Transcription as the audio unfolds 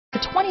The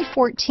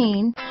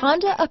 2014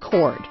 Honda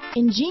Accord.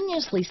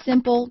 Ingeniously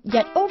simple,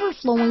 yet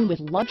overflowing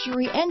with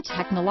luxury and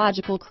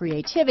technological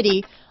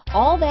creativity,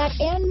 all that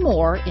and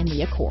more in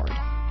the Accord.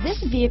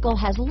 This vehicle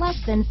has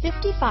less than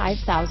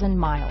 55,000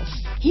 miles.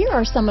 Here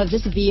are some of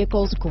this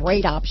vehicle's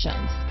great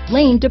options: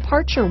 lane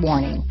departure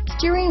warning,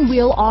 steering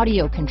wheel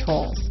audio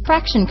controls,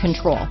 traction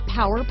control,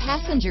 power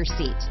passenger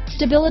seat,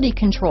 stability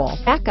control,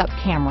 backup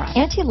camera,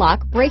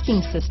 anti-lock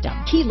braking system,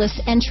 keyless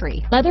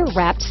entry,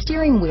 leather-wrapped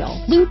steering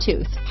wheel,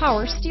 Bluetooth,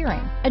 power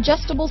steering,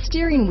 adjustable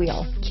steering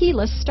wheel,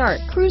 keyless start,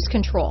 cruise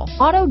control,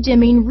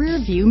 auto-dimming rear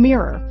view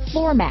mirror,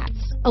 floor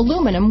mats,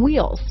 aluminum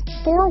wheels,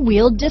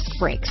 four-wheel disc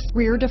brakes,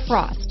 rear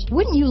defrost.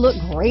 Wouldn't you look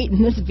great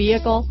in this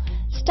vehicle?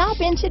 Stop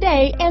in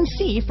today and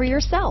see for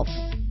yourself.